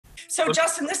So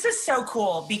Justin, this is so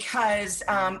cool because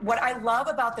what I love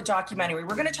about the documentary,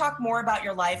 we're going to talk more about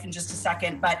your life in just a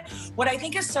second, but what I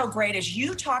think is so great is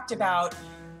you talked about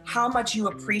how much you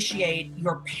appreciate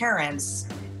your parents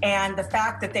and the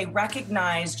fact that they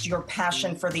recognized your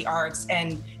passion for the arts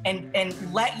and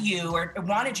let you or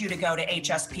wanted you to go to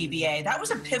HSPBA. That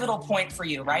was a pivotal point for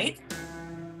you, right?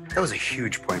 That was a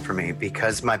huge point for me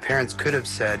because my parents could have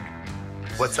said,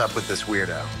 what's up with this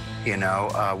weirdo? You know,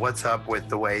 what's up with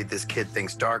the way this kid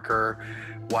thinks darker?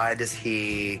 Why does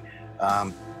he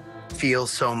feel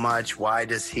so much? Why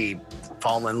does he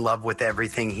fall in love with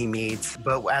everything he meets?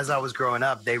 But as I was growing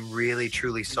up, they really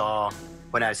truly saw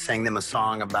when I sang them a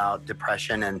song about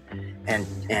depression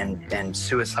and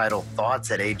suicidal thoughts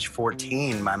at age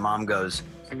 14, my mom goes,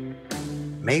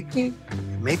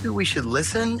 maybe we should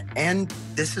listen, and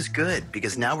this is good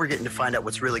because now we're getting to find out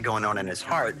what's really going on in his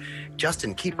heart.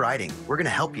 Justin, keep writing. We're gonna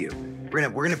help you. We're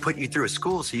gonna put you through a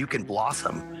school so you can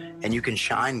blossom and you can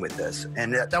shine with this.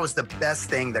 And that was the best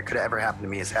thing that could have ever happened to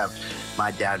me, is have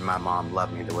my dad and my mom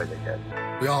love me the way they did.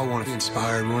 We all want to be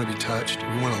inspired, we want to be touched,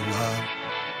 we want to love.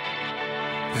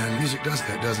 And music does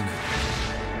that, doesn't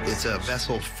it? It's a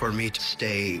vessel for me to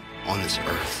stay on this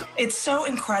earth. It's so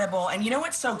incredible. And you know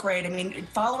what's so great? I mean,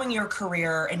 following your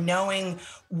career and knowing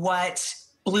what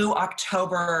Blue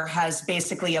October has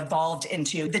basically evolved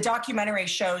into. The documentary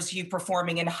shows you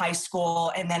performing in high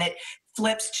school, and then it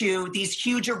flips to these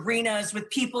huge arenas with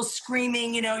people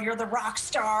screaming, you know, you're the rock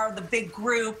star, the big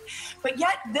group. But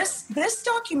yet this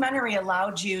documentary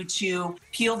allowed you to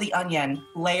peel the onion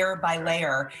layer by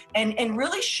layer and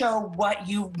really show what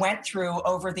you went through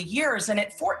over the years. And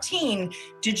at 14,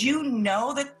 did you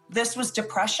know that this was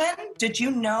depression? Did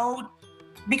you know?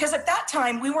 Because at that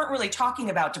time, we weren't really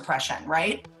talking about depression,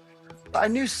 right? I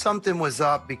knew something was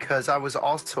up because I was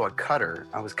also a cutter.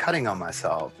 I was cutting on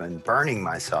myself and burning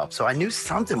myself. So I knew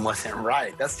something wasn't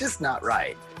right. That's just not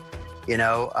right, you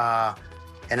know?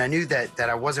 And I knew that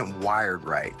I wasn't wired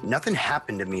right. Nothing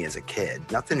happened to me as a kid.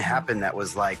 Nothing happened that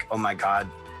was like, oh my God,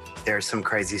 there's some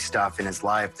crazy stuff in his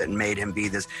life that made him be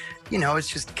this. You know, it's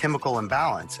just chemical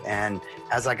imbalance. And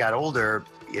as I got older,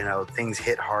 you know, things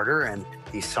hit harder and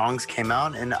these songs came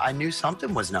out and I knew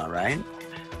something was not right.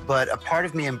 But a part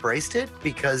of me embraced it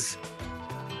because,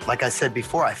 like I said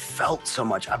before, I felt so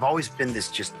much. I've always been this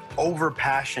just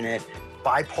over-passionate,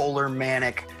 bipolar,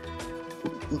 manic,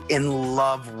 in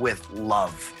love with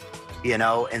love, you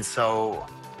know? And so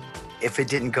if it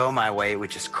didn't go my way, it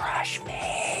would just crush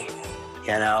me, you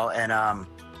know? And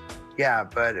yeah,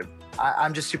 but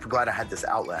I'm just super glad I had this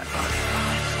outlet.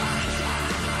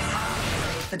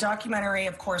 The documentary,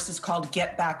 of course, is called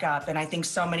Get Back Up, and I think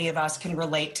so many of us can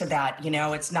relate to that. You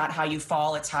know, it's not how you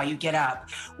fall, it's how you get up.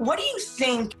 What do you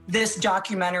think this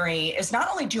documentary is not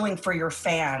only doing for your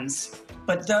fans,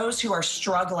 but those who are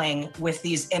struggling with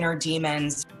these inner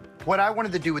demons? What I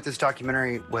wanted to do with this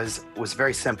documentary was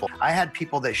very simple. I had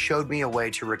people that showed me a way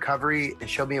to recovery and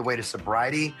showed me a way to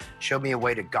sobriety, showed me a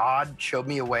way to God, showed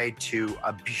me a way to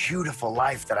a beautiful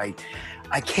life that I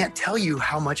can't tell you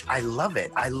how much I love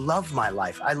it. I love my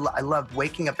life. I love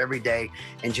waking up every day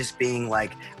and just being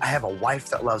like, I have a wife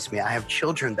that loves me. I have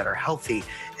children that are healthy.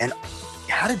 And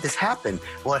how did this happen?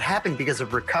 Well, it happened because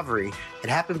of recovery. It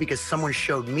happened because someone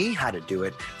showed me how to do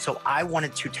it. So I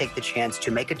wanted to take the chance to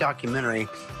make a documentary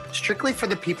strictly for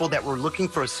the people that were looking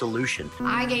for a solution.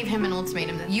 I gave him an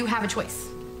ultimatum that you have a choice.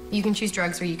 You can choose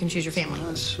drugs or you can choose your family.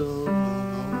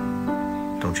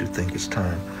 Don't you think it's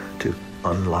time to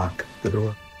unlock the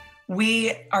door?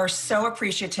 We are so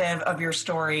appreciative of your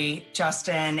story,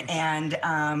 Justin, and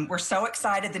we're so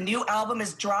excited. The new album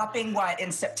is dropping, what,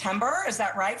 in September? Is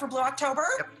that right, for Blue October?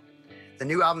 Yep. The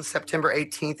new album, September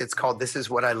 18th. It's called This Is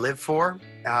What I Live For.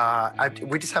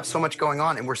 We just have so much going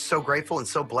on, and we're so grateful and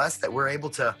so blessed that we're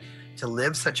able to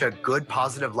live such a good,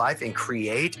 positive life and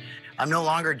create. I'm no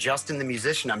longer Justin the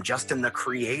musician, I'm Justin the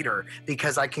creator,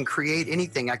 because I can create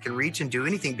anything, I can reach and do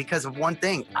anything because of one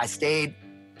thing. I stayed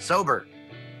sober.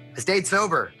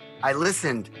 I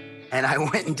listened, and I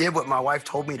went and did what my wife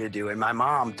told me to do and my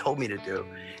mom told me to do.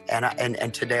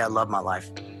 And today I love my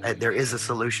life. There is a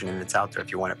solution, and it's out there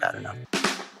if you want it bad enough.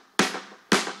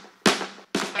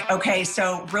 Okay,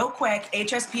 so real quick,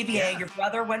 HSPBA, your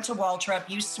brother went to Waltrip.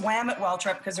 You swam at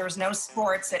Waltrip because there was no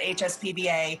sports at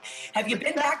HSPBA. Have you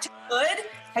been back to Good?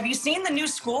 Have you seen the new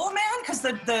school, man? Because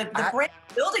the brand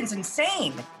building's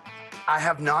insane. I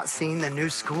have not seen the new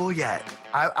school yet.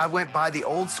 I went by the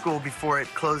old school before it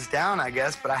closed down, I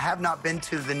guess, but I have not been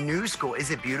to the new school.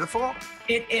 Is it beautiful?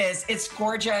 It is. It's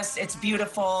gorgeous. It's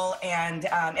beautiful. And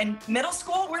middle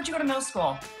school, where'd you go to middle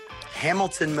school?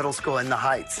 Hamilton Middle School in the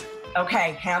Heights.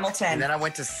 Okay, Hamilton. And then I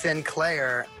went to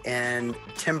Sinclair and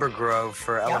Timber Grove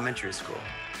for elementary school.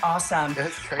 Awesome.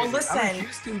 That's crazy. Well, listen. I'm a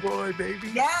Houston boy,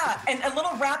 baby. Yeah, and a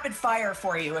little rapid fire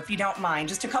for you, if you don't mind.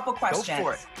 Just a couple questions. Go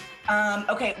for it.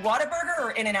 Okay, Whataburger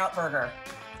or In-N-Out Burger?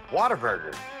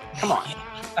 Whataburger. Come on.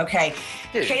 Okay.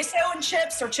 Dude. Queso and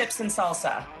chips or chips and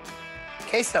salsa?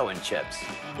 Queso and chips.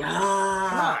 Come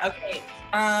on. Okay.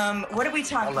 What are we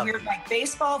talking? You're like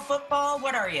baseball, football?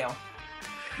 What are you?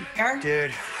 You care?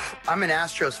 Dude, I'm an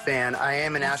Astros fan. I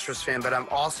am an Astros fan, but I'm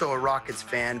also a Rockets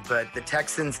fan. But the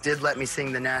Texans did let me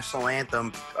sing the national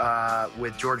anthem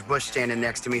with George Bush standing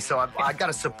next to me. So I got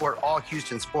to support all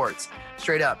Houston sports,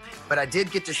 straight up. But I did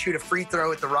get to shoot a free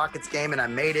throw at the Rockets game, and I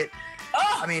made it.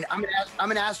 Oh! I mean,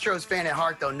 I'm an Astros fan at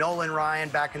heart, though. Nolan Ryan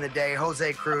back in the day,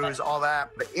 Jose Cruz, all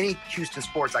that. But any Houston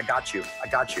sports, I got you. I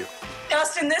got you.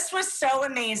 Justin, this was so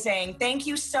amazing. Thank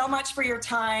you so much for your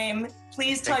time.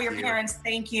 Please tell your parents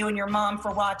thank you and your mom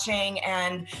for watching.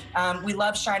 And we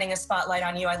love shining a spotlight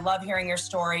on you. I love hearing your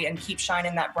story, and keep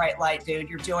shining that bright light, dude.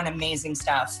 You're doing amazing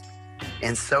stuff.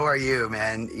 And so are you,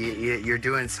 man. You're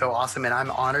doing so awesome, and I'm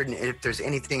honored. And if there's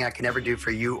anything I can ever do for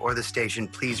you or the station,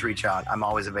 please reach out. I'm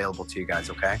always available to you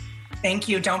guys, okay? Thank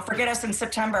you. Don't forget us in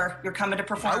September. You're coming to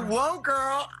perform. I won't,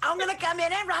 girl. I'm going to come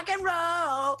in and rock and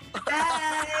roll.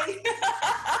 Hey.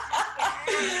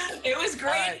 It was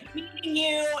great meeting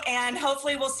you, and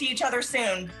hopefully we'll see each other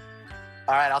soon.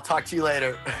 All right, I'll talk to you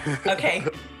later. Okay.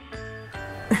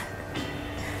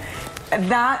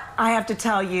 That, I have to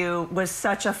tell you, was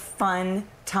such a fun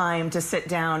time to sit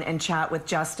down and chat with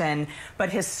Justin. But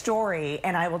his story,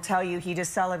 and I will tell you, he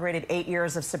just celebrated 8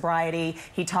 years of sobriety.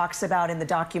 He talks about in the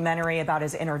documentary about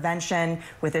his intervention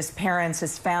with his parents,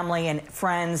 his family and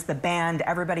friends, the band,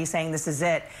 everybody saying this is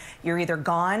it. You're either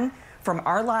gone from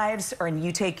our lives or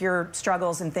you take your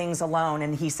struggles and things alone.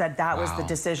 And he said that was the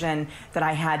decision that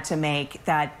I had to make,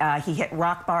 that he hit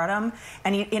rock bottom.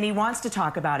 And he wants to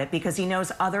talk about it because he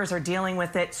knows others are dealing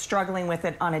with it, struggling with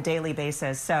it on a daily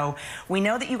basis. So we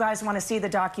know that you guys want to see the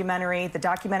documentary. The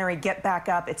documentary, Get Back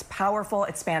Up. It's powerful.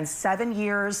 It spans 7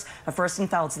 years of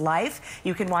Furstenfeld's life.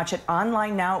 You can watch it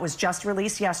online now. It was just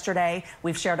released yesterday.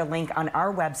 We've shared a link on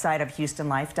our website of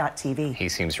HoustonLife.tv. He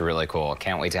seems really cool.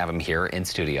 Can't wait to have him here in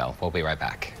studio. We'll be right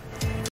back.